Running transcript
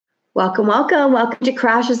Welcome, welcome. Welcome to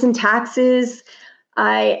Crashes and Taxes.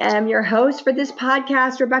 I am your host for this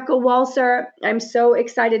podcast, Rebecca Walser. I'm so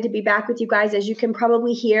excited to be back with you guys. As you can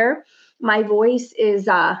probably hear, my voice is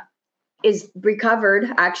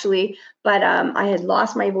recovered actually, but I had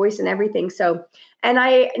lost my voice and everything. So, and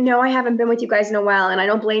I know I haven't been with you guys in a while, and I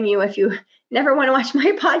don't blame you if you never want to watch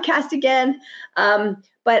my podcast again.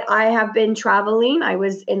 But I have been traveling. I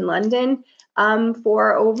was in London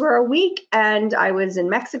for over a week, and I was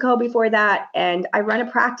in Mexico before that. And I run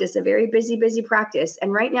a practice, a very busy practice.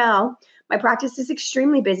 And right now, my practice is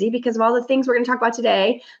extremely busy because of all the things we're going to talk about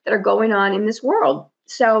today that are going on in this world.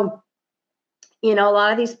 So, a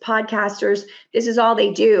lot of these podcasters, this is all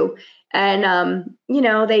they do. And,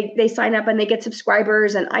 they sign up and they get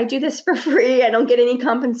subscribers, and I do this for free. I don't get any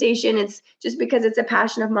compensation. It's just because it's a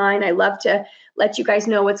passion of mine. I love to let you guys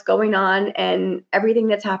know what's going on and everything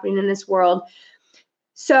that's happening in this world.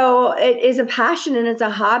 So it is a passion and it's a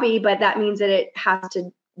hobby, but that means that it has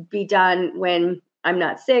to be done when I'm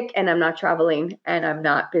not sick and I'm not traveling and I'm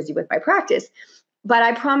not busy with my practice. But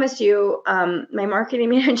I promise you, my marketing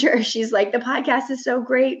manager, she's like, the podcast is so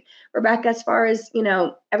great, Rebecca, as far as,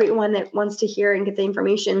 everyone that wants to hear and get the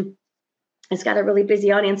information. It's got a really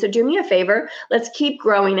busy audience. So do me a favor. Let's keep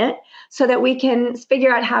growing it so that we can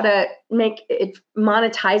figure out how to make it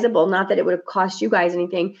monetizable. Not that it would have cost you guys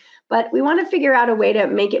anything, but we want to figure out a way to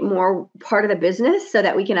make it more part of the business so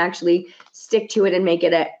that we can actually stick to it and make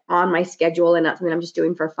it on my schedule and not something I'm just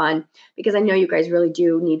doing for fun, because I know you guys really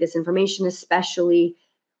do need this information, especially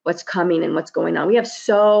what's coming and what's going on. We have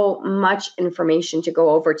so much information to go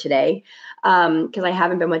over today because I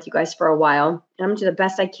haven't been with you guys for a while. And I'm going to do the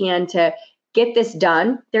best I can to get this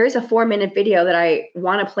done. There is a 4-minute video that I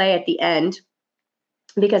want to play at the end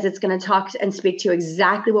because it's going to talk and speak to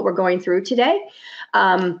exactly what we're going through today.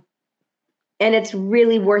 And it's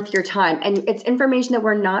really worth your time. And it's information that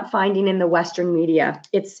we're not finding in the Western media.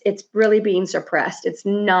 It's really being suppressed. It's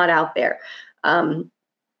not out there. And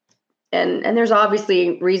there's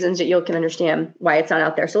obviously reasons that you can understand why it's not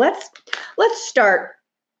out there. So let's start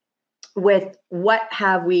with what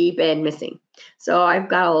have we been missing. So I've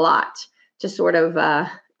got a lot to sort of,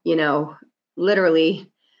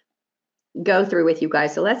 literally go through with you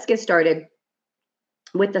guys. So let's get started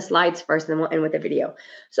with the slides first, and then we'll end with the video.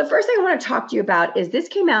 So first thing I want to talk to you about is this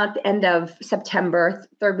came out at the end of September,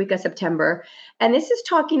 third week of September. And this is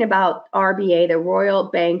talking about RBA, the Royal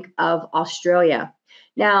Bank of Australia.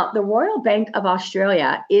 Now, the Royal Bank of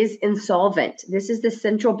Australia is insolvent. This is the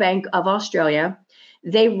Central Bank of Australia.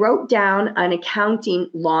 They wrote down an accounting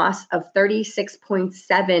loss of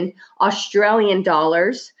 36.7 Australian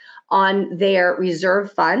dollars on their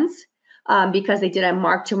reserve funds because they did a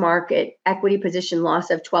mark-to-market equity position loss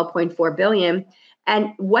of 12.4 billion.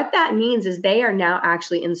 And what that means is they are now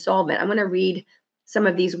actually insolvent. I'm going to read some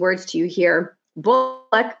of these words to you here.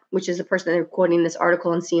 Bullock, which is the person that they're quoting this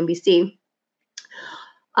article on CNBC,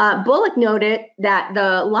 Bullock noted that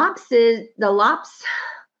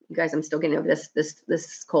you guys, I'm still getting over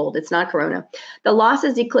this cold. It's not corona. The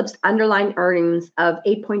losses eclipsed underlying earnings of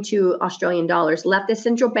 8.2 Australian dollars, left the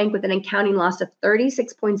central bank with an accounting loss of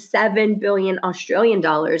 36.7 billion Australian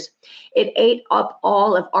dollars. It ate up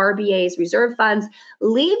all of RBA's reserve funds,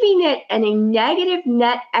 leaving it in a negative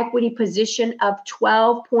net equity position of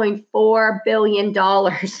 $12.4 billion.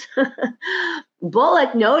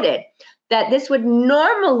 Bullock noted that this would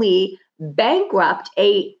normally bankrupt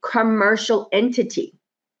a commercial entity.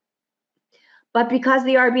 But because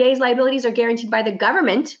the RBA's liabilities are guaranteed by the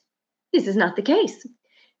government, this is not the case.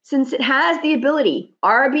 Since it has the ability,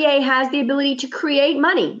 RBA has the ability to create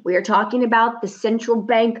money. We are talking about the Central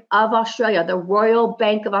Bank of Australia, the Royal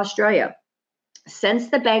Bank of Australia. Since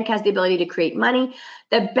the bank has the ability to create money,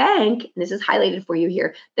 the bank, and this is highlighted for you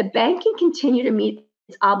here, the bank can continue to meet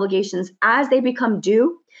its obligations as they become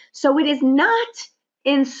due. So it is not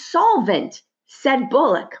insolvent, said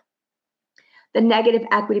Bullock. The negative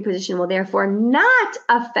equity position will therefore not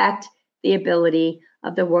affect the ability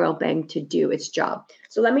of the Royal Bank to do its job.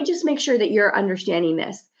 So let me just make sure that you're understanding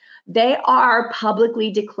this. They are publicly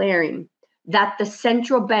declaring that the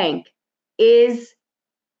central bank is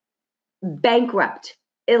bankrupt,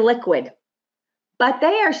 illiquid. But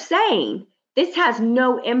they are saying this has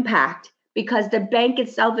no impact because the bank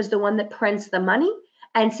itself is the one that prints the money.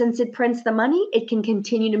 And since it prints the money, it can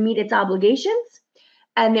continue to meet its obligations.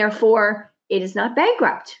 And therefore, it is not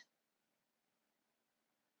bankrupt.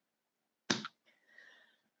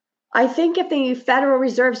 I think if the Federal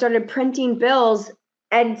Reserve started printing bills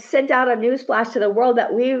and sent out a newsflash to the world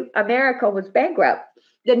that America was bankrupt,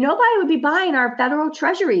 then nobody would be buying our federal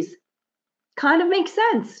treasuries. Kind of makes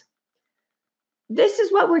sense. this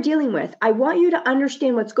is what we're dealing with. I want you to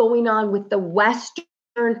understand what's going on with the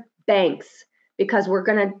Western banks, because we're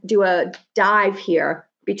going to do a dive here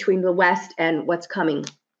between the West and what's coming.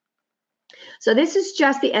 So this is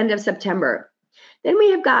just the end of September. Then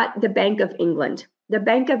we have got the Bank of England. The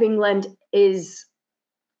Bank of England is,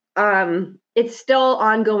 it's still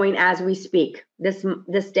ongoing as we speak,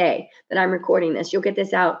 this day that I'm recording this. You'll get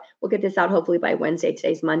this out. We'll get this out hopefully by Wednesday.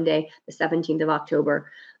 Today's Monday, the 17th of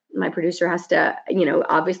October. My producer has to,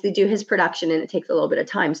 obviously do his production, and it takes a little bit of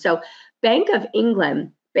time. So Bank of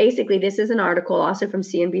England, basically, this is an article also from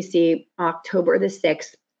CNBC, October the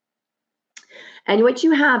 6th. And what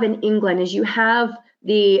you have in England is you have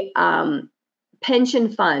the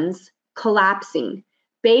pension funds collapsing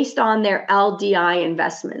based on their LDI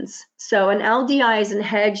investments. So an LDI is a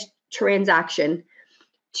hedged transaction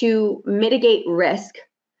to mitigate risk,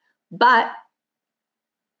 but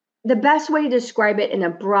the best way to describe it in a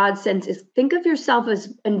broad sense is think of yourself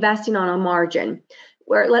as investing on a margin,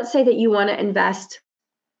 where let's say that you want to invest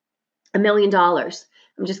 $1 million.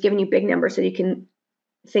 I'm just giving you big numbers so you can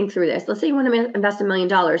think through this. Let's say you want to invest $1 million,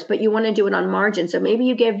 but you want to do it on margin. So maybe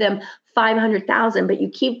you give them 500,000, but you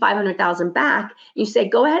keep 500,000 back. You say,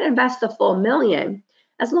 go ahead and invest the full $1 million.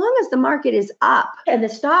 As long as the market is up and the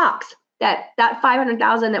stocks that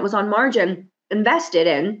 500,000 that was on margin invested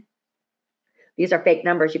in, these are fake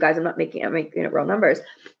numbers, you guys. I'm making it real numbers.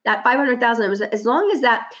 That 500,000 was, as long as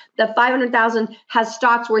that the 500,000 has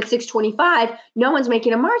stocks worth 625, no one's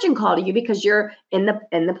making a margin call to you because you're in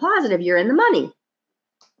the positive, you're in the money.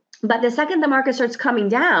 But the second the market starts coming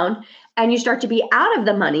down and you start to be out of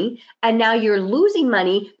the money and now you're losing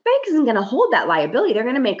money, the bank isn't going to hold that liability. They're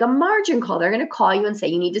going to make a margin call. They're going to call you and say,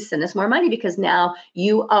 you need to send us more money because now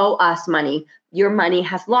you owe us money. Your money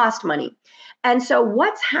has lost money. And so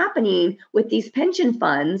what's happening with these pension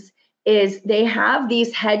funds is they have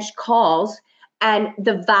these hedged calls and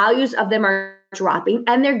the values of them are dropping,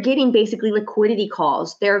 and they're getting basically liquidity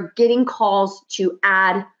calls. They're getting calls to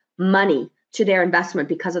add money to their investment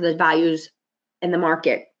because of the values in the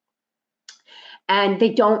market. And they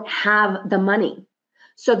don't have the money.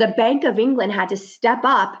 So the Bank of England had to step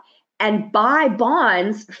up and buy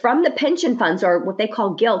bonds from the pension funds, or what they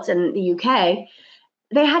call gilts in the UK.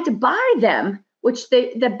 They had to buy them, which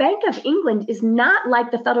the Bank of England is not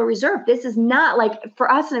like the Federal Reserve. This is not like,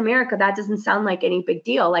 for us in America, that doesn't sound like any big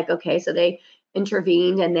deal. Like, okay, so they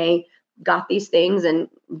intervened and they got these things and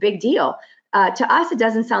big deal. To us, it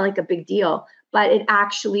doesn't sound like a big deal, but it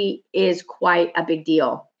actually is quite a big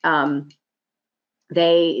deal.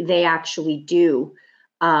 They actually do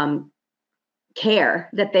care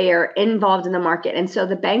that they are involved in the market. And so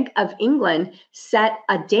the Bank of England set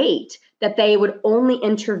a date that they would only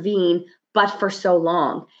intervene, but for so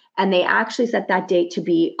long. And they actually set that date to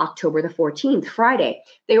be October the 14th, Friday.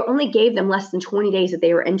 They only gave them less than 20 days that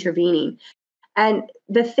they were intervening. And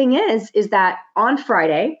the thing is that on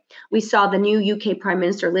Friday, we saw the new UK Prime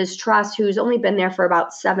Minister, Liz Truss, who's only been there for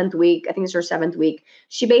about 7th week. I think it's her 7th week.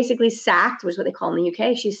 She basically sacked, was what they call in the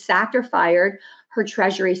UK. She sacked or fired her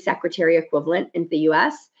Treasury Secretary equivalent in the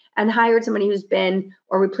US and hired somebody who's been,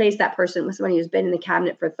 or replaced that person with somebody who's been in the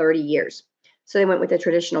cabinet for 30 years. So they went with a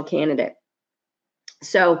traditional candidate.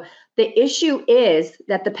 So the issue is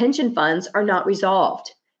that the pension funds are not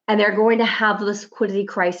resolved, and they're going to have this liquidity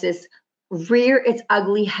crisis rear its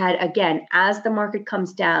ugly head again. As the market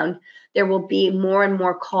comes down, there will be more and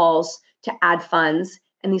more calls to add funds,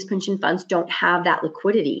 and these pension funds don't have that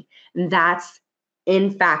liquidity. And that's,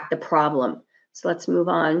 in fact, the problem. So let's move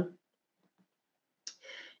on.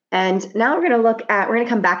 And now we're going to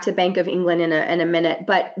come back to Bank of England in a minute,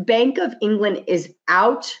 but Bank of England is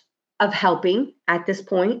out of helping at this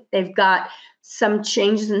point. They've got some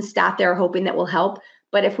changes in staff they're hoping that will help.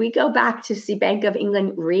 But if we go back to see Bank of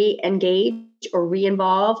England re-engage or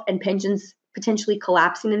re-involve and pensions potentially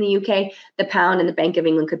collapsing in the UK, the pound and the Bank of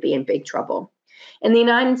England could be in big trouble. In the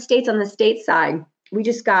United States, on the state side, we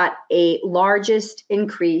just got a largest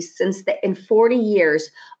increase in 40 years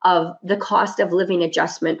of the cost of living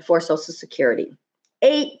adjustment for Social Security.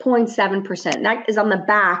 8.7%. That is on the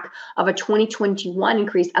back of a 2021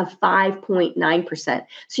 increase of 5.9%.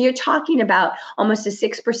 So you're talking about almost a 6%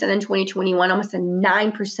 in 2021, almost a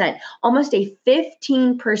 9%, almost a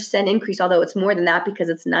 15% increase, although it's more than that because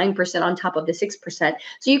it's 9% on top of the 6%.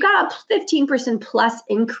 So you got a 15% plus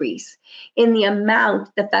increase in the amount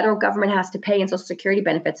the federal government has to pay in Social Security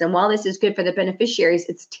benefits. And while this is good for the beneficiaries,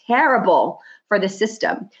 it's terrible for the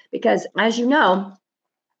system because, as you know,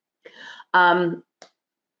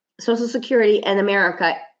 Social Security in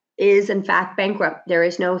America is, in fact, bankrupt. There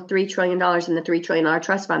is no $3 trillion in the $3 trillion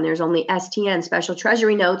trust fund. There's only STN, special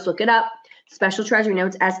treasury notes. Look it up. special treasury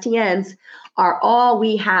notes, STNs, are all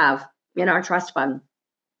we have in our trust fund.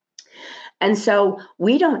 And so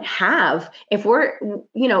we don't have, if we're,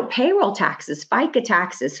 payroll taxes, FICA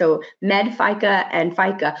taxes, so Med FICA and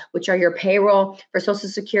FICA, which are your payroll for Social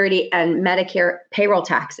Security and Medicare payroll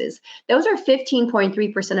taxes. Those are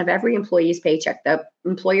 15.3% of every employee's paycheck. The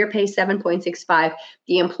employer pays 7.65,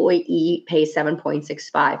 the employee pays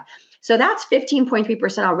 7.65. So that's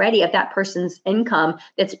 15.3% already of that person's income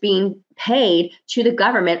that's being paid to the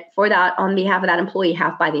government for that on behalf of that employee,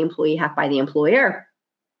 half by the employee, half by the employer.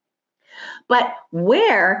 But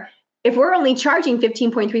if we're only charging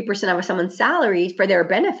 15.3% of someone's salary for their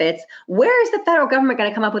benefits, where is the federal government going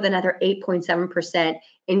to come up with another 8.7%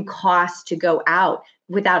 in costs to go out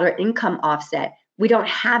without an income offset? We don't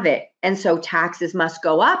have it. And so taxes must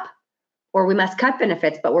go up or we must cut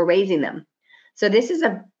benefits, but we're raising them. So this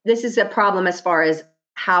is a problem as far as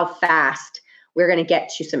how fast we're going to get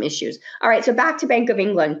to some issues. All right, so back to Bank of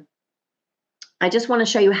England. I just want to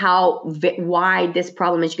show you how wide this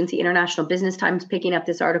problem is. You can see International Business Times picking up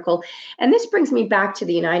this article. And this brings me back to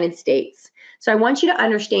the United States. So I want you to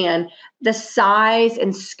understand the size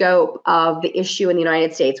and scope of the issue in the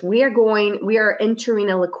United States. We are entering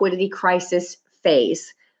a liquidity crisis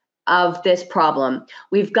phase of this problem.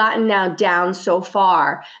 We've gotten now down so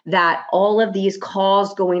far that all of these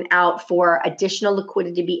calls going out for additional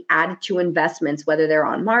liquidity to be added to investments, whether they're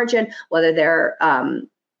on margin, whether they're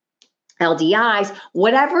LDIs,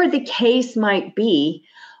 whatever the case might be,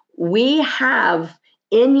 we have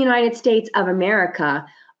in the United States of America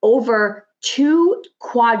over 2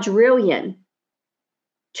 quadrillion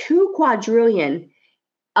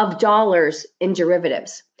of dollars in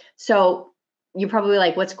derivatives. So you're probably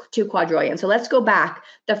like, what's 2 quadrillion? So let's go back.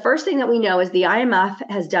 The first thing that we know is the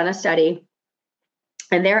IMF has done a study,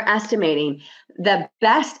 and they're estimating, the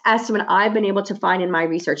best estimate I've been able to find in my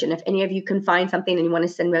research, and if any of you can find something and you want to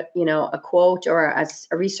send me, a quote or a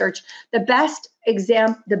research, the best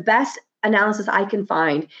analysis I can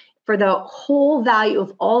find for the whole value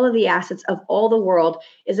of all of the assets of all the world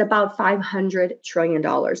is about $500 trillion.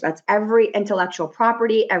 That's every intellectual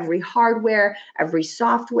property, every hardware, every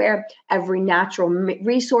software, every natural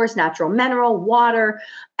resource, natural mineral, water,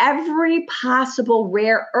 every possible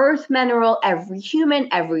rare earth mineral, every human,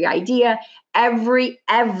 every idea,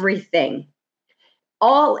 everything.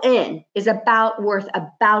 All in is worth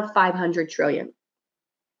about 500 trillion.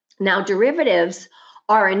 Now, derivatives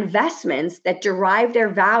are investments that derive their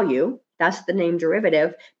value. That's the name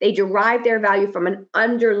derivative. They derive their value from an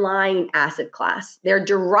underlying asset class. They're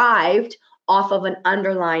derived off of an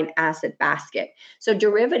underlying asset basket. So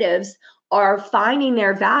derivatives are finding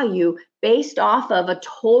their value based off of a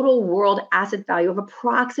total world asset value of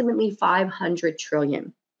approximately 500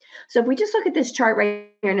 trillion. So if we just look at this chart right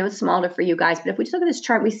here, I know it's smaller for you guys, but if we just look at this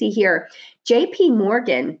chart, we see here, JP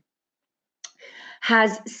Morgan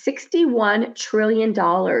has $61 trillion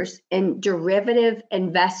in derivative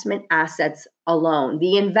investment assets alone.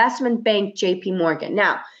 The investment bank, JP Morgan.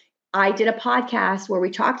 Now, I did a podcast where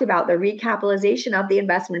we talked about the recapitalization of the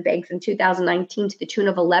investment banks in 2019 to the tune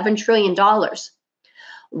of $11 trillion.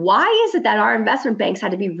 Why is it that our investment banks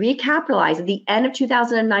had to be recapitalized at the end of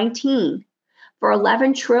 2019 for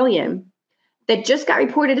 $11 trillion that just got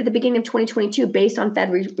reported at the beginning of 2022 based on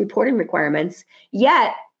Fed reporting requirements,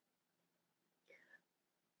 yet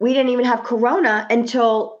we didn't even have Corona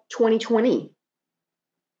until 2020.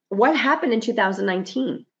 What happened in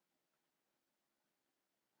 2019?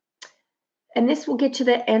 And this will get to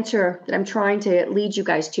the answer that I'm trying to lead you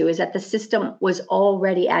guys to, is that the system was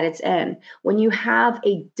already at its end. When you have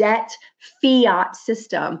a debt fiat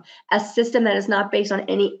system, a system that is not based on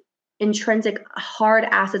any intrinsic hard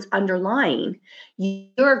assets underlying,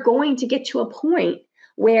 you're going to get to a point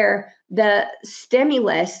where the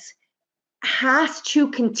stimulus has to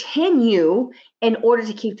continue in order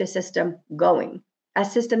to keep the system going. A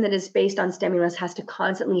system that is based on stimulus has to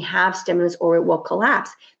constantly have stimulus or it will collapse.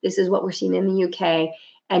 This is what we're seeing in the UK,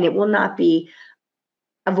 and it will not be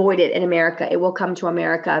avoided in America. It will come to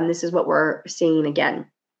America, and this is what we're seeing again.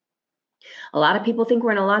 A lot of people think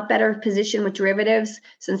we're in a lot better position with derivatives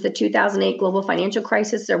since the 2008 global financial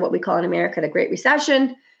crisis, or what we call in America the Great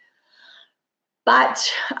Recession. But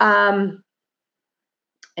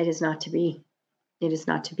it is not to be. It is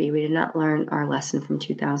not to be. We did not learn our lesson from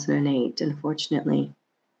 2008, unfortunately.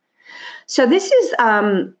 So this is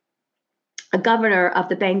a governor of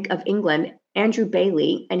the Bank of England, Andrew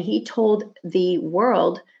Bailey, and he told the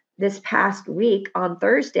world this past week on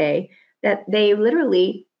Thursday that they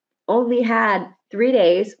literally only had 3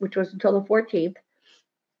 days, which was until the 14th,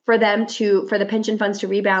 for the pension funds to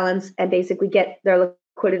rebalance and basically get their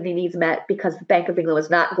liquidity needs met because the Bank of England was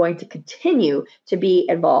not going to continue to be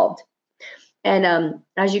involved. And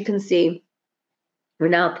as you can see, we're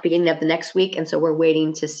now at the beginning of the next week, and so we're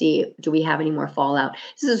waiting to see, do we have any more fallout?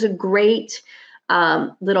 This is a great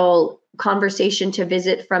little conversation to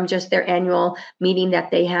visit from just their annual meeting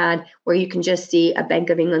that they had, where you can just see a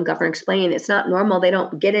Bank of England governor explaining it's not normal. They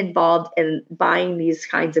don't get involved in buying these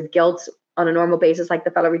kinds of gilts on a normal basis like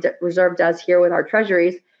the Federal Reserve does here with our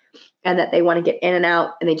treasuries, and that they want to get in and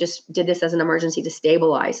out, and they just did this as an emergency to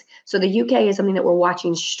stabilize. So the UK is something that we're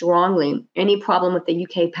watching strongly. Any problem with the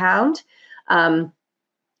UK pound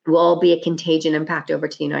will be a contagion impact over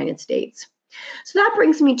to the United States. So that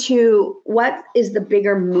brings me to, what is the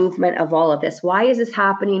bigger movement of all of this? Why is this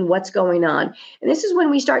happening? What's going on? And this is when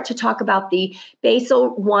we start to talk about the Basel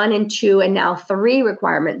 1 and 2 and now 3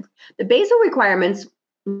 requirements. The Basel requirements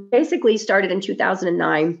basically started in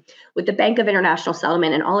 2009 with the Bank of International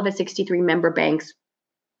Settlement and all of its 63 member banks.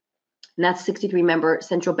 And that's 63 member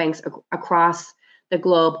central banks across the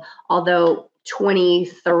globe, although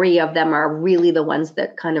 23 of them are really the ones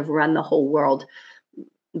that kind of run the whole world.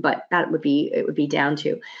 But it would be down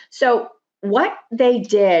to. So what they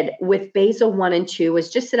did with Basel 1 and 2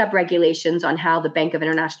 was just set up regulations on how the Bank of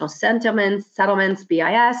International Settlements,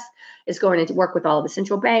 BIS, is going to work with all of the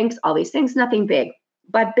central banks, all these things, nothing big.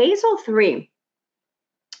 But Basel 3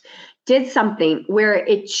 did something where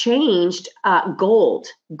it changed gold.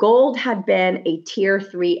 Gold had been a tier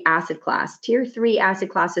 3 asset class. Tier 3 asset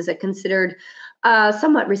classes are considered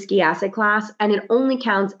somewhat risky asset class, and it only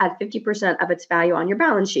counts at 50% of its value on your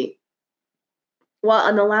balance sheet. Well,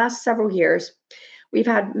 in the last several years, we've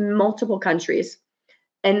had multiple countries.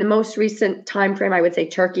 In the most recent time frame, I would say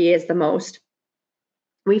Turkey is the most.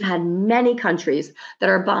 We've had many countries that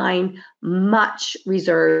are buying much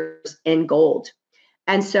reserves in gold.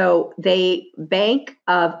 And so the Bank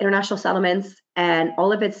of International Settlements and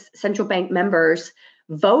all of its central bank members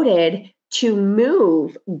voted to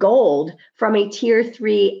move gold from a tier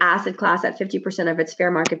 3 asset class at 50% of its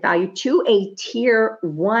fair market value to a tier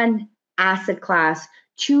 1 asset class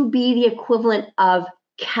to be the equivalent of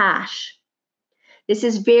cash. This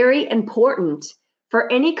is very important for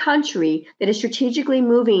any country that is strategically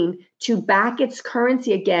moving to back its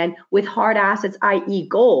currency again with hard assets, i.e.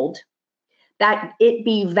 gold, that it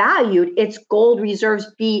be valued, its gold reserves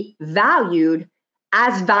be valued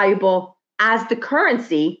as valuable as the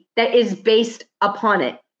currency that is based upon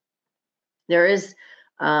it.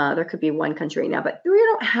 There could be one country right now, but we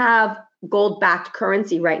don't have gold-backed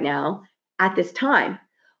currency right now at this time.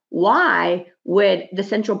 Why would the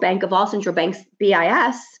central bank of all central banks,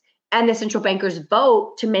 BIS, and the central bankers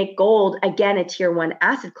vote to make gold again a tier 1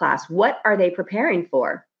 asset class? What are they preparing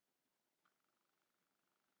for?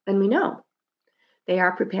 And we know they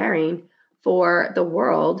are preparing for the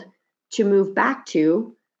world to move back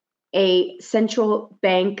to a central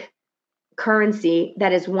bank currency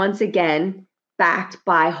that is once again backed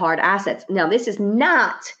by hard assets. Now, this is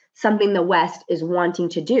not something the West is wanting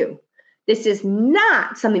to do. This is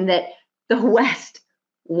not something that the West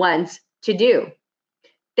wants to do.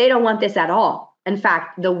 They don't want this at all. In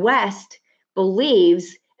fact, the West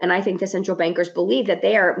believes, and I think the central bankers believe, that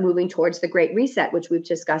they are moving towards the Great Reset, which we've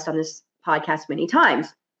discussed on this podcast many times.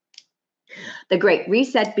 The Great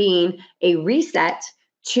Reset being a reset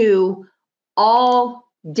to all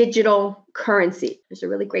digital currency. There's a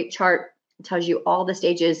really great chart. It tells you all the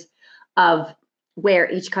stages of where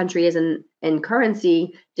each country is in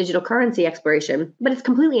currency, digital currency exploration, but it's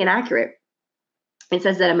completely inaccurate. It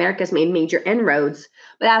says that America's made major inroads,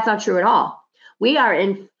 but that's not true at all. We are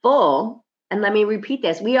in full, and let me repeat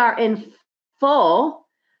this, we are in full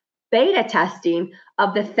beta testing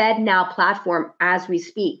of the FedNow platform as we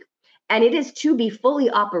speak. And it is to be fully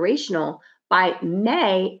operational by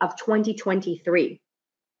May of 2023.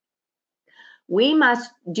 We must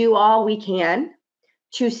do all we can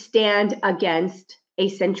to stand against a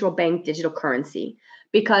central bank digital currency,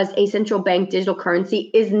 because a central bank digital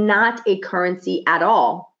currency is not a currency at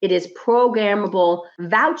all. It is programmable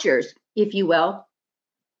vouchers, if you will,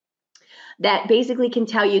 that basically can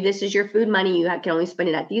tell you this is your food money. You can only spend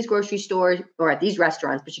it at these grocery stores or at these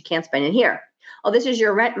restaurants, but you can't spend it here. Oh, this is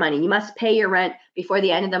your rent money. You must pay your rent before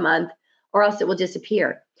the end of the month or else it will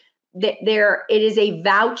disappear. It is a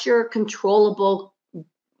voucher controllable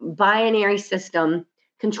binary system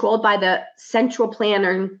controlled by the central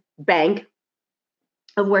planner bank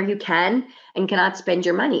of where you can and cannot spend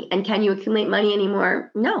your money. And can you accumulate money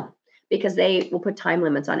anymore? No, because they will put time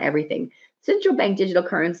limits on everything. Central bank digital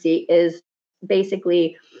currency is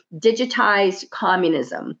basically digitized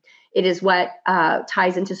communism. It is what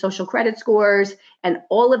ties into social credit scores and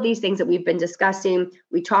all of these things that we've been discussing.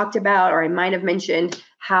 We talked about, or I might have mentioned,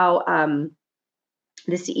 how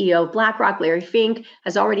the CEO of BlackRock, Larry Fink,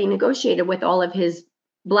 has already negotiated with all of his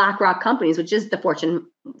BlackRock companies, which is the Fortune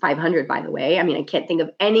 500, by the way. I mean, I can't think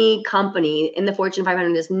of any company in the Fortune 500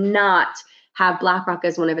 that does not have BlackRock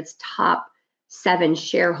as one of its top 7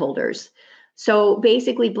 shareholders. So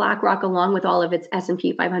basically, BlackRock, along with all of its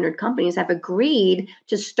S&P 500 companies, have agreed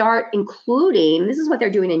to start including, this is what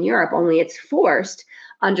they're doing in Europe, only it's forced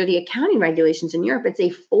under the accounting regulations in Europe. It's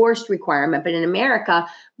a forced requirement, but in America,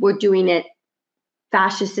 we're doing it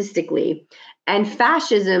fascistically. And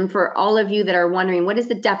fascism, for all of you that are wondering, what is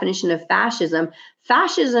the definition of fascism?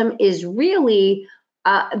 Fascism is really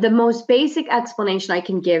the most basic explanation I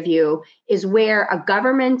can give you is where a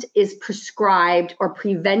government is prescribed or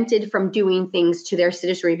prevented from doing things to their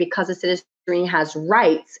citizenry because the citizenry has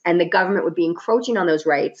rights and the government would be encroaching on those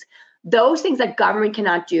rights. Those things that government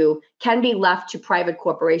cannot do can be left to private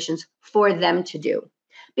corporations for them to do.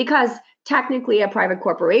 Because technically, a private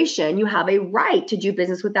corporation, you have a right to do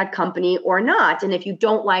business with that company or not. And if you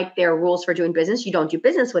don't like their rules for doing business, you don't do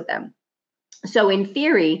business with them. So in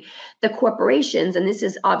theory, the corporations, and this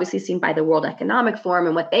is obviously seen by the World Economic Forum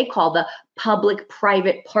and what they call the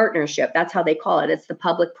public-private partnership. That's how they call it. It's the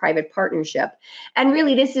public-private partnership. And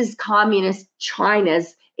really, this is communist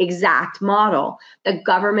China's exact model. The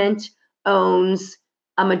government owns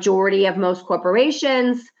a majority of most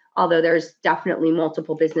corporations, although there's definitely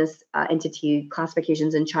multiple business entity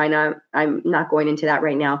classifications in China. I'm not going into that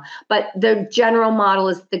right now. But the general model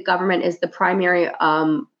is the government is the primary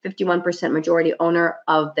 51% majority owner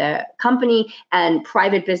of the company, and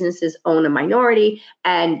private businesses own a minority.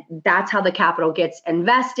 And that's how the capital gets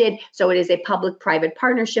invested. So it is a public-private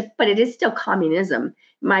partnership, but it is still communism.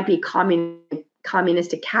 It might be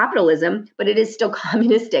communistic capitalism, but it is still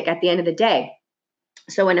communistic at the end of the day.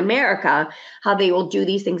 So in America, how they will do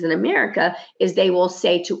these things in America is they will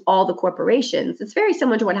say to all the corporations, it's very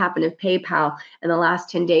similar to what happened with PayPal in the last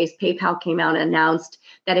 10 days. PayPal came out and announced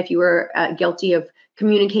that if you were guilty of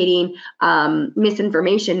communicating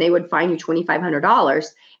misinformation, they would fine you $2,500.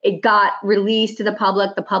 It got released to the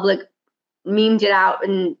public. The public memed it out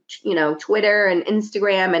in Twitter and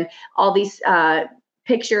Instagram and all these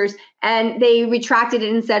pictures, and they retracted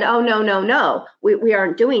it and said, oh, no, we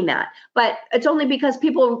aren't doing that. But it's only because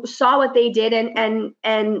people saw what they did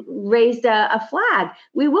and raised a flag.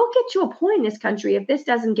 We will get to a point in this country, if this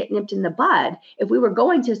doesn't get nipped in the bud, if we were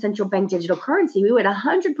going to central bank digital currency, we would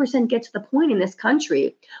 100% get to the point in this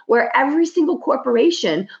country where every single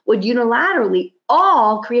corporation would unilaterally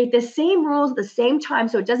all create the same rules at the same time.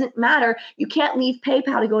 So it doesn't matter. You can't leave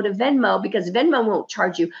PayPal to go to Venmo because Venmo won't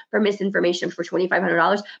charge you for misinformation for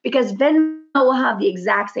 $2,500 because Venmo will have the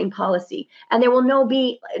exact same policy, and there will no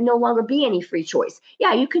longer be any free choice.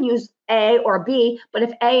 Yeah, you can use A or B, but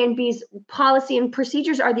if A and B's policy and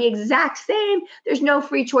procedures are the exact same, there's no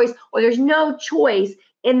free choice, or there's no choice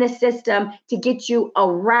in the system to get you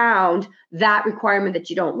around that requirement that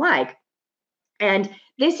you don't like. And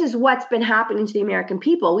this is what's been happening to the American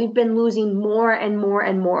people. We've been losing more and more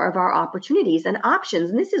and more of our opportunities and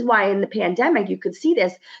options. And this is why in the pandemic, you could see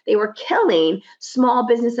this. They were killing small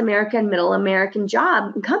business America and middle American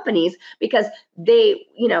job companies because they,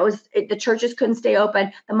 the churches couldn't stay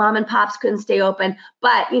open. The mom and pops couldn't stay open.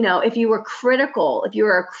 But, if you were critical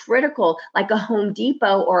like a Home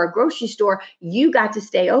Depot or a grocery store, you got to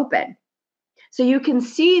stay open. So you can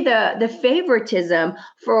see the favoritism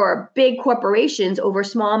for big corporations over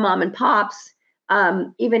small mom and pops,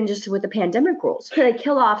 even just with the pandemic rules. Could they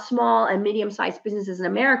kill off small and medium-sized businesses in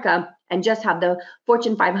America and just have the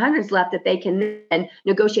Fortune 500s left that they can then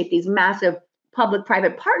negotiate these massive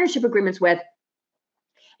public-private partnership agreements with?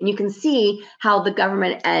 And you can see how the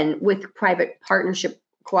government and with private partnership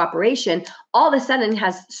cooperation all of a sudden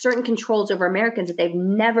has certain controls over Americans that they've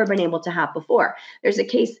never been able to have before. There's a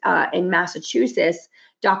case in Massachusetts,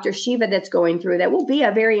 Dr. Shiva, that's going through that will be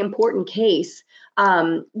a very important case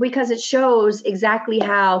because it shows exactly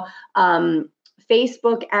how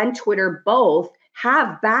Facebook and Twitter both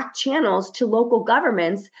have back channels to local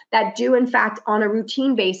governments that do, in fact, on a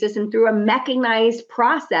routine basis and through a mechanized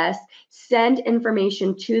process, send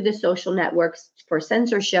information to the social networks for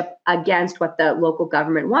censorship against what the local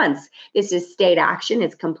government wants. This is state action.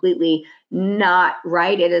 It's completely not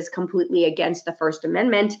right. It is completely against the First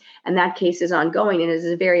Amendment, and that case is ongoing, and it is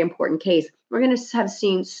a very important case. We're going to have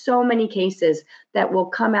seen so many cases that will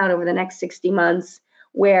come out over the next 60 months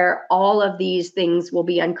where all of these things will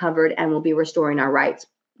be uncovered and will be restoring our rights.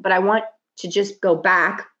 But I want to just go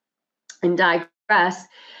back and digress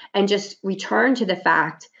and just return to the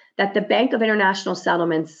fact that the Bank of International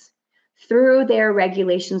Settlements through their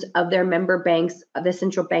regulations of their member banks, of the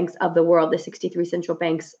central banks of the world, the 63 central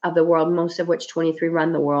banks of the world, most of which 23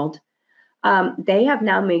 run the world, they have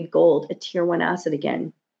now made gold a tier 1 asset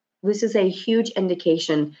again. This is a huge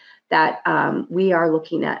indication that we are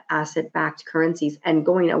looking at asset-backed currencies and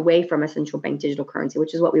going away from a central bank digital currency,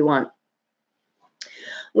 which is what we want.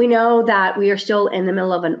 We know that we are still in the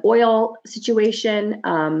middle of an oil situation.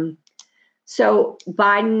 So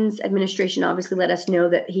Biden's administration obviously let us know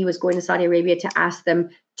that he was going to Saudi Arabia to ask them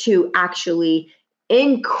to actually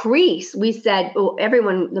increase. We said,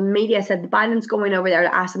 everyone, the media said Biden's going over there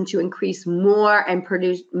to ask them to increase more and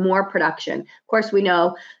produce more production. Of course, we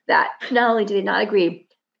know that not only did they not agree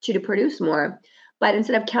to produce more, but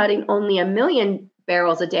instead of cutting only 1 million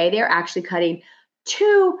barrels a day, they're actually cutting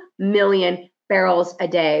 2 million barrels a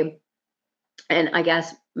day. And I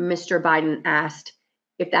guess Mr. Biden asked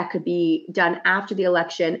if that could be done after the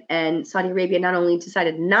election. And Saudi Arabia not only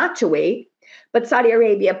decided not to wait, but Saudi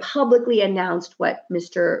Arabia publicly announced what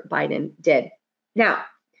Mr. Biden did. Now,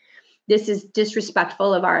 this is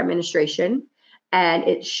disrespectful of our administration, and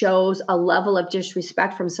it shows a level of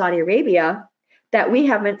disrespect from Saudi Arabia that we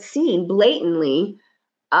haven't seen blatantly.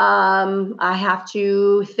 I have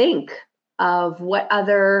to think of what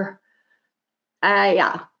other,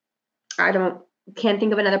 can't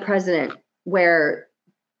think of another president where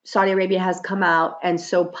Saudi Arabia has come out and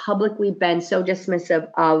so publicly been so dismissive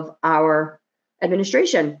of our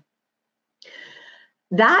administration.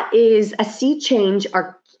 That is a sea change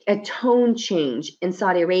or a tone change in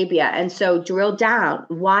Saudi Arabia. And so drill down.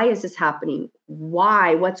 Why is this happening?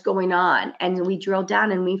 Why? What's going on? And we drill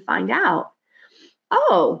down and we find out,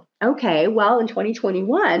 oh, okay, well, in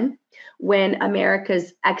 2021, when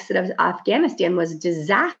America's exit of Afghanistan was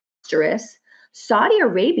disastrous, Saudi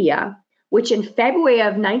Arabia, which in February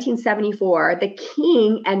of 1974, the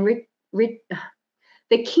king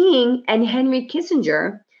and Henry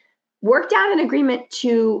Kissinger worked out an agreement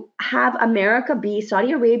to have America be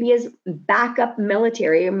Saudi Arabia's backup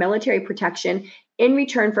military protection in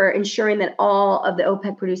return for ensuring that all of the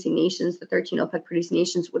OPEC producing nations, the 13 OPEC producing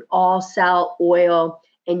nations, would all sell oil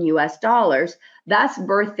in US dollars, thus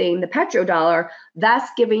birthing the petrodollar, thus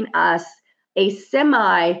giving us a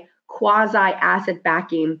quasi asset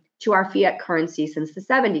backing to our fiat currency since the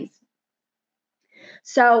 70s.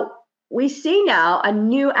 So we see now a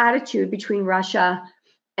new attitude between Russia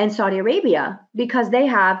and Saudi Arabia because they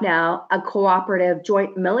have now a cooperative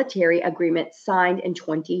joint military agreement signed in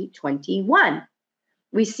 2021.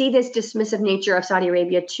 We see this dismissive nature of Saudi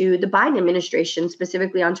Arabia to the Biden administration,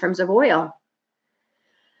 specifically on terms of oil.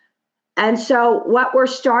 And so what we're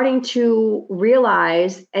starting to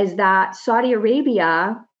realize is that Saudi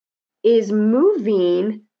Arabia is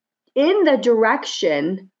moving in the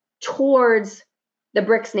direction towards the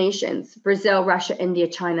BRICS nations, Brazil, Russia, India,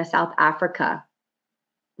 China, South Africa.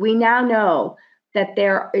 We now know that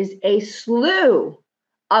there is a slew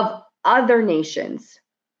of other nations,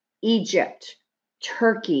 Egypt,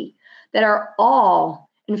 Turkey, that are all,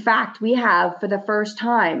 in fact, we have for the first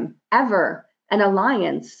time ever an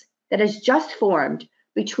alliance that has just formed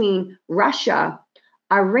between Russia,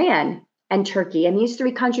 Iran, and Turkey. And these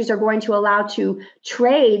three countries are going to allow to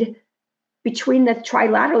trade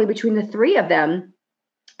trilaterally between the three of them.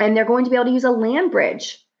 And they're going to be able to use a land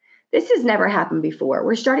bridge. This has never happened before.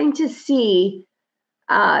 We're starting to see,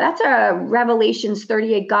 that's a Revelations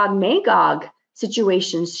 38 Gog-Magog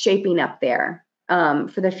situation shaping up there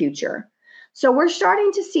for the future. So we're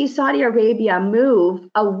starting to see Saudi Arabia move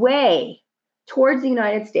away towards the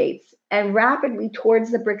United States and rapidly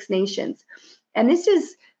towards the BRICS nations. And this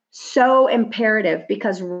is so imperative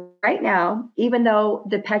because right now, even though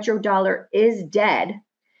the petrodollar is dead,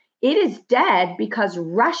 it is dead because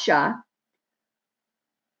Russia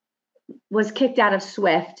was kicked out of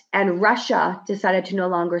SWIFT and Russia decided to no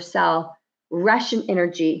longer sell Russian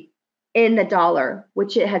energy in the dollar,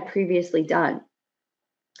 which it had previously done.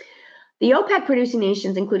 The OPEC producing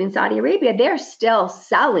nations, including Saudi Arabia, they're still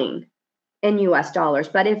selling in US dollars.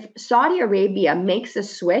 But if Saudi Arabia makes a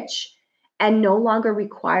switch and no longer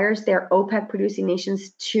requires their OPEC producing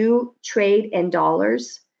nations to trade in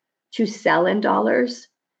dollars, to sell in dollars,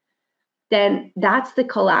 then that's the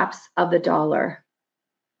collapse of the dollar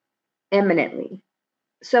imminently.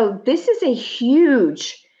 So this is a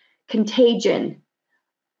huge contagion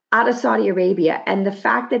out of Saudi Arabia. And the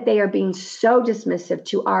fact that they are being so dismissive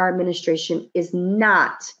to our administration is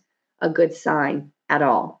not a good sign at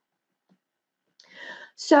all.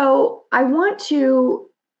 So I want to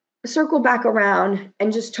circle back around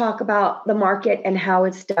and just talk about the market and how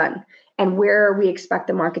it's done and where we expect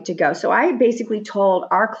the market to go. So I basically told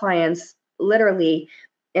our clients literally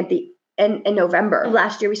at the in November of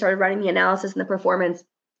last year, we started running the analysis and the performance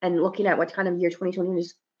and looking at what kind of year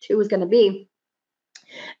 2022 was going to be.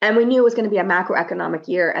 And we knew it was going to be a macroeconomic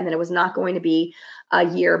year, and that it was not going to be a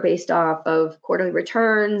year based off of quarterly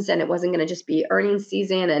returns, and it wasn't going to just be earnings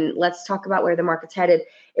season and let's talk about where the market's headed.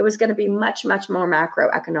 It was going to be much, much more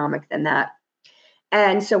macroeconomic than that.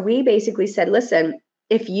 And so we basically said, listen,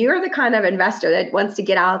 if you're the kind of investor that wants to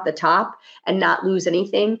get out at the top and not lose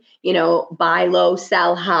anything, buy low,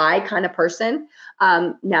 sell high kind of person,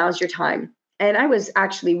 now's your time. And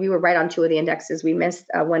we were right on two of the indexes. We missed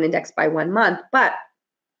one index by 1 month, but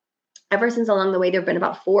ever since along the way, there have been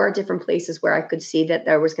about 4 different places where I could see that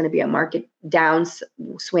there was going to be a market down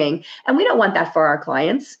swing. And we don't want that for our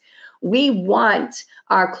clients. We want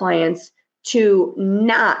our clients to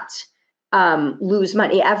not lose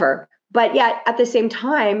money ever. But yet at the same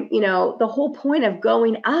time, the whole point of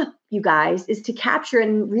going up, you guys, is to capture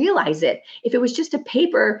and realize it. If it was just a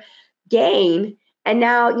paper gain, and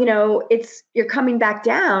now, you're coming back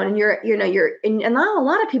down, and and a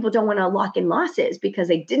lot of people don't want to lock in losses because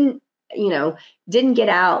they didn't get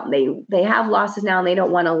out. They have losses now and they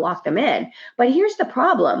don't want to lock them in. But here's the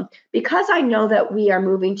problem. Because I know that we are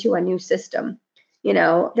moving to a new system,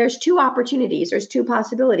 there's 2 opportunities. There's 2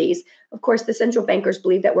 possibilities. Of course, the central bankers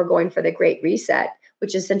believe that we're going for the Great Reset,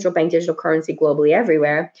 which is central bank digital currency globally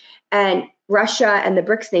everywhere. And Russia and the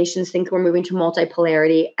BRICS nations think we're moving to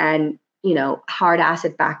multipolarity and, hard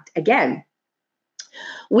asset backed again.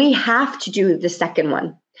 We have to do the second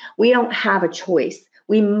one. We don't have a choice.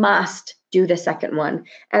 We must do the second one.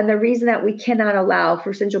 And the reason that we cannot allow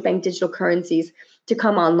for central bank digital currencies to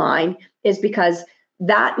come online is because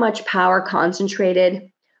that much power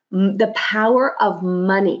concentrated, the power of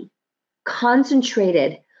money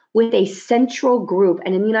concentrated with a central group.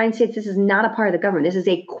 And in the United States, this is not a part of the government. This is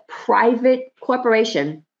a private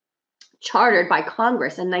corporation chartered by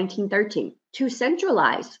Congress in 1913 to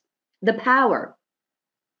centralize the power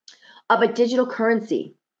of a digital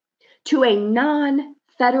currency to a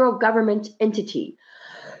non-federal government entity,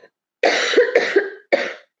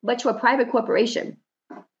 but to a private corporation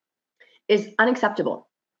is unacceptable.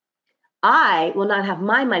 I will not have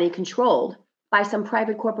my money controlled by some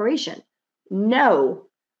private corporation. No,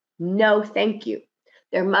 thank you.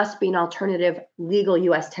 There must be an alternative legal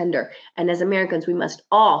U.S. tender. And as Americans, we must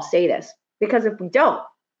all say this, because if we don't,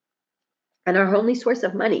 and our only source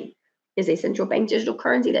of money is a central bank digital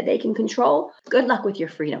currency that they can control, good luck with your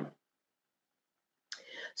freedom.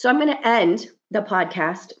 So I'm going to end the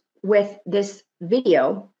podcast with this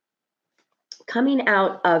video coming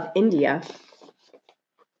out of India.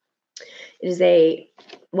 It is a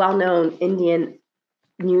well-known Indian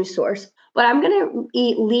news source, but I'm going to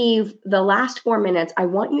leave the last 4 minutes. I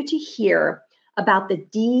want you to hear about the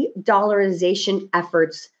de-dollarization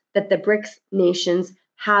efforts that the BRICS nations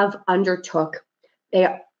have undertook. They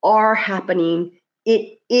are happening.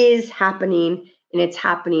 It is happening, and it's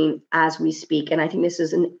happening as we speak. And I think this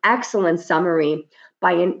is an excellent summary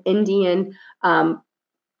by an Indian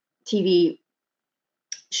TV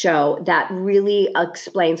show that really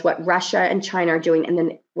explains what Russia and China are doing. And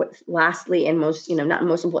then what lastly, and most, not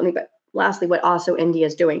most importantly, but lastly, what also India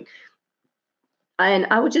is doing. And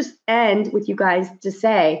I would just end with you guys to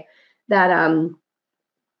say that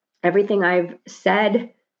everything I've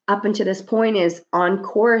said up until this point is on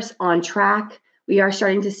course, on track. We are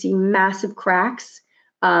starting to see massive cracks.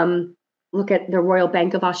 Look at the Royal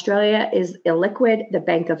Bank of Australia is illiquid. The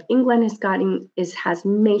Bank of England has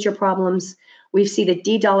major problems. We see the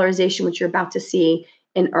de-dollarization, which you're about to see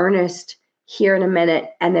in earnest here in a minute.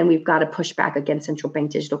 And then we've got to push back against central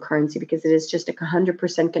bank digital currency because it is just a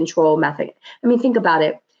 100% control method. I mean, think about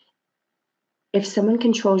it. If someone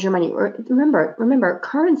controls your money, remember,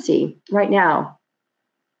 currency right now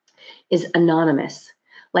is anonymous.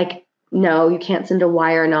 Like, no, you can't send a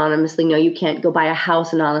wire anonymously. No, you can't go buy a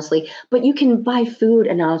house anonymously, but you can buy food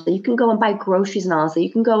anonymously. You can go and buy groceries anonymously.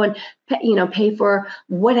 You can go and pay for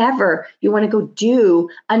whatever you want to go do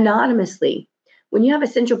anonymously. When you have a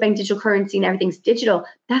central bank digital currency and everything's digital,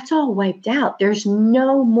 that's all wiped out. There's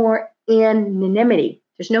no more anonymity.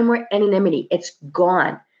 It's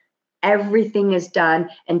gone. Everything is done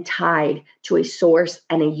and tied to a source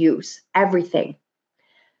and a use. Everything.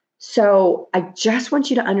 So I just want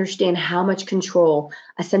you to understand how much control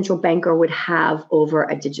a central banker would have over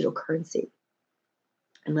a digital currency.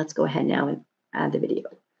 And let's go ahead now and add the video.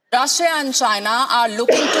 Russia and China are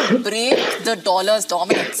looking to break the dollar's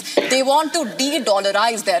dominance. They want to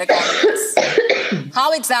de-dollarize their economies.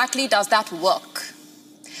 How exactly does that work?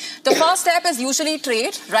 The first step is usually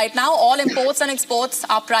trade. Right now, all imports and exports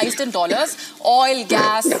are priced in dollars. Oil,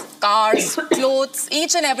 gas, cars, clothes,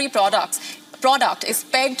 each and every product product is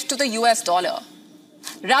pegged to the US dollar.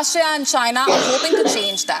 Russia and China are hoping to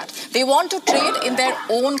change that. They want to trade in their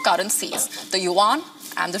own currencies, the yuan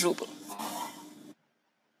and the ruble.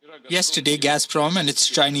 Yesterday, Gazprom and its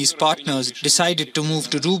Chinese partners decided to move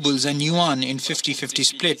to rubles and yuan in 50-50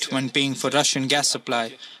 split when paying for Russian gas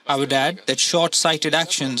supply. I would add that short-sighted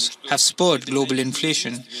actions have spurred global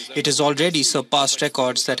inflation. It has already surpassed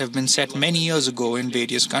records that have been set many years ago in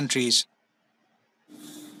various countries.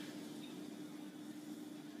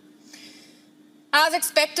 As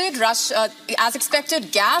expected,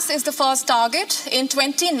 gas is the first target. In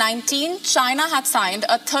 2019, China had signed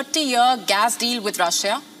a 30-year gas deal with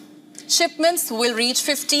Russia. Shipments will reach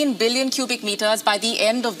 15 billion cubic meters by the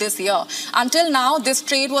end of this year. Until now, this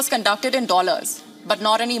trade was conducted in dollars, but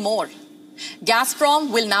not anymore.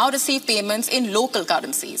 Gazprom will now receive payments in local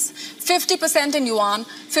currencies, 50% in yuan,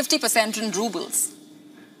 50% in rubles.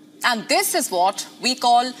 And this is what we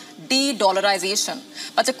call de-dollarization.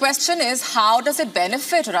 But the question is, how does it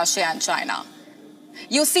benefit Russia and China?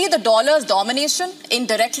 You see, the dollar's domination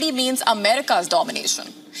indirectly means America's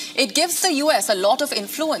domination. It gives the US a lot of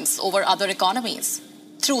influence over other economies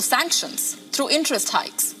through sanctions, through interest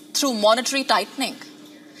hikes, through monetary tightening.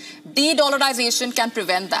 De-dollarization can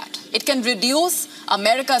prevent that. It can reduce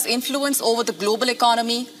America's influence over the global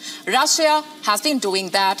economy. Russia has been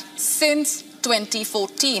doing that since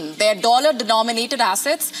 2014. Their dollar-denominated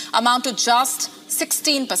assets amount to just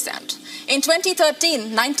 16%. In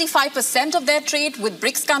 2013, 95% of their trade with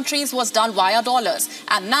BRICS countries was done via dollars,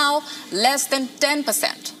 and now less than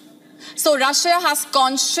 10%. So Russia has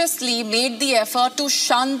consciously made the effort to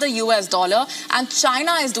shun the US dollar, and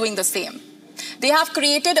China is doing the same. They have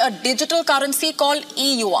created a digital currency called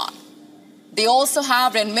e-yuan. They also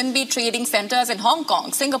have renminbi trading centers in Hong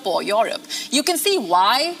Kong, Singapore, Europe. You can see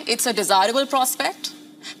why it's a desirable prospect.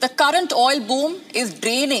 The current oil boom is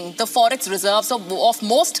draining the forex reserves of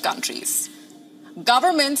most countries.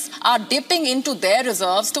 Governments are dipping into their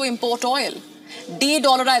reserves to import oil.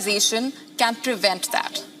 De-dollarization can prevent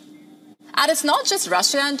that. And it's not just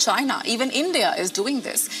Russia and China. Even India is doing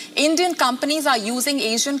this. Indian companies are using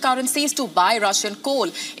Asian currencies to buy Russian coal.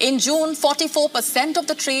 In June, 44% of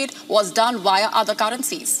the trade was done via other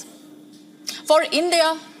currencies. For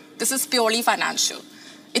India, this is purely financial.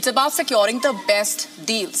 It's about securing the best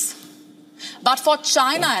deals. But for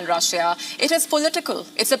China and Russia, it is political.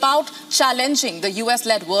 It's about challenging the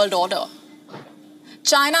US-led world order.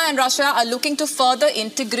 China and Russia are looking to further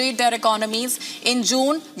integrate their economies. In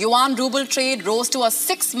June, yuan-ruble trade rose to a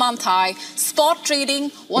 6-month high. Spot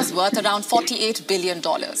trading was worth around $48 billion.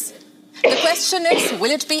 The question is, will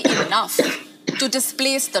it be enough to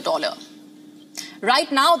displace the dollar?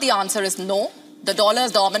 Right now, the answer is no. The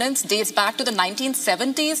dollar's dominance dates back to the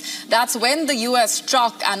 1970s. That's when the US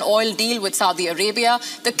struck an oil deal with Saudi Arabia.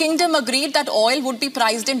 The kingdom agreed that oil would be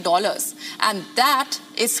priced in dollars. And that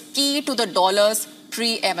is key to the dollar's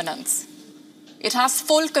preeminence. It has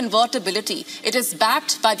full convertibility. It is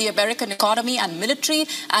backed by the American economy and military,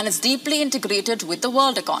 and is deeply integrated with the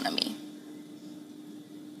world economy.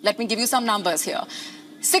 Let me give you some numbers here.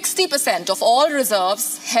 60% of all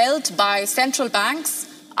reserves held by central banks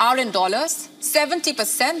are in dollars.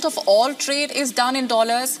 70% of all trade is done in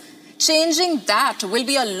dollars. Changing that will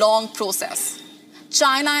be a long process.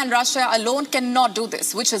 China and Russia alone cannot do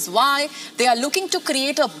this, which is why they are looking to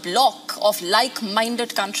create a bloc of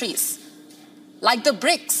like-minded countries, like the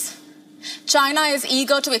BRICS. China is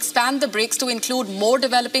eager to expand the BRICS to include more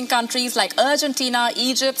developing countries like Argentina,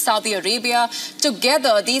 Egypt, Saudi Arabia.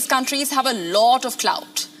 Together, these countries have a lot of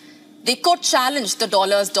clout. They could challenge the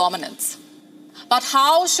dollar's dominance. But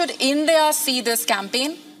how should India see this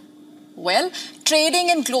campaign? Well, trading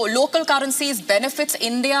in local currencies benefits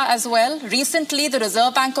India as well. Recently, the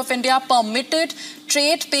Reserve Bank of India permitted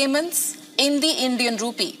trade payments in the Indian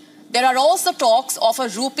rupee. There are also talks of a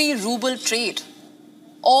rupee-ruble trade.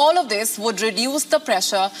 All of this would reduce the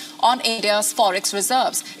pressure on India's forex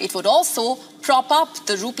reserves. It would also prop up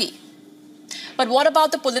the rupee. But what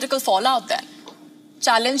about the political fallout then?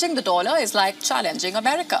 Challenging the dollar is like challenging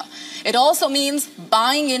America. It also means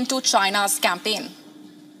buying into China's campaign.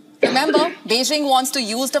 Remember, Beijing wants to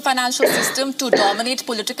use the financial system to dominate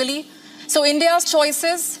politically. So India's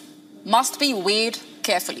choices must be weighed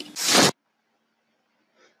carefully.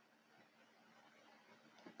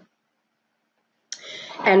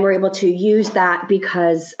 And we're able to use that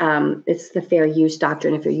because it's the fair use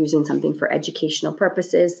doctrine. If you're using something for educational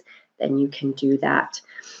purposes, then you can do that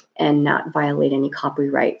and not violate any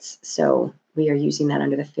copyrights. So we are using that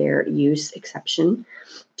under the fair use exception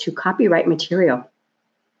to copyright material.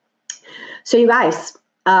 So you guys,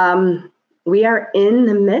 We are in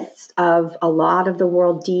the midst of a lot of the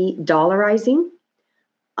world de-dollarizing.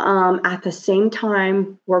 At the same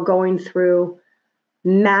time, we're going through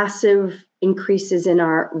massive increases in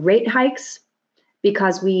our rate hikes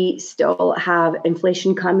because we still have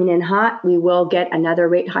inflation coming in hot. We will get another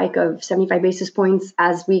rate hike of 75 basis points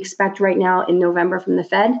as we expect right now in November from the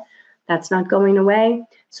Fed. That's not going away.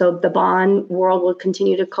 So the bond world will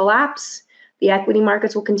continue to collapse. The equity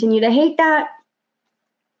markets will continue to hate that.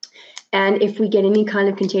 And if we get any kind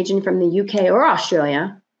of contagion from the UK or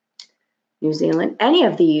Australia, New Zealand, any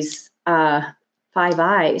of these Five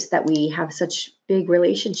Eyes that we have such big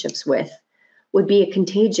relationships with, would be a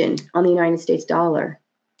contagion on the United States dollar.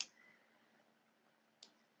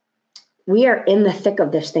 We are in the thick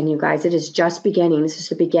of this thing, you guys. It is just beginning. This is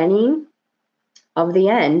the beginning of the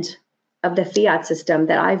end of the fiat system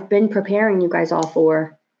that I've been preparing you guys all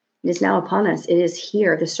for. It is now upon us. It is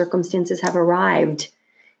here. The circumstances have arrived.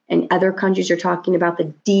 And other countries are talking about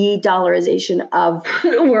the de-dollarization of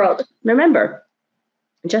the world. Remember,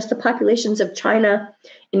 just the populations of China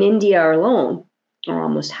and India alone are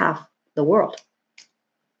almost half the world.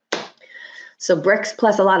 So BRICS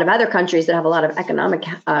plus a lot of other countries that have a lot of economic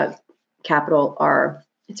capital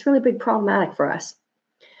it's really big problematic for us.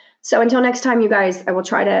 So until next time, you guys, I will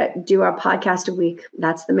try to do a podcast a week.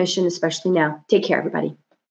 That's the mission, especially now. Take care, everybody.